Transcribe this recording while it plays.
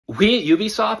We at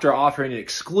Ubisoft are offering an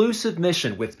exclusive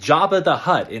mission with Jabba the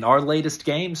Hutt in our latest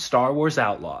game, Star Wars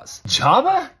Outlaws.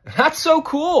 Jabba? That's so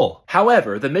cool!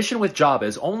 However, the mission with Jabba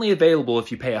is only available if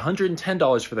you pay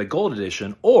 $110 for the Gold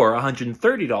Edition or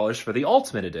 $130 for the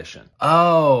Ultimate Edition.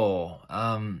 Oh,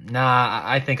 nah,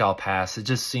 I think I'll pass. It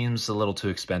just seems a little too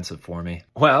expensive for me.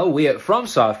 Well, we at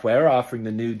FromSoftware are offering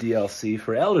the new DLC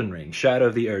for Elden Ring, Shadow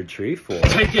of the Erdtree for...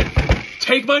 Take it!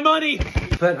 Take my money!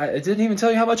 But I didn't even tell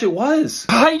you how much it was.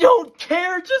 I don't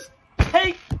care, just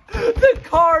take the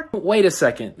card! Wait a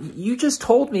second, you just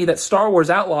told me that Star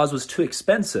Wars Outlaws was too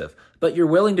expensive, but you're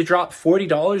willing to drop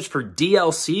 $40 for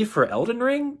DLC for Elden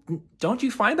Ring? Don't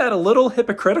you find that a little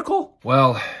hypocritical?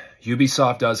 Well,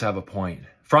 Ubisoft does have a point.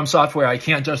 FromSoftware, I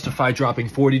can't justify dropping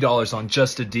 $40 on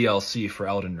just a DLC for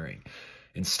Elden Ring.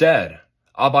 Instead,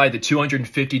 I'll buy the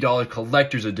 $250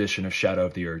 Collector's Edition of Shadow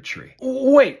of the Erdtree.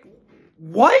 Wait,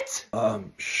 what?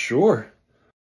 Sure.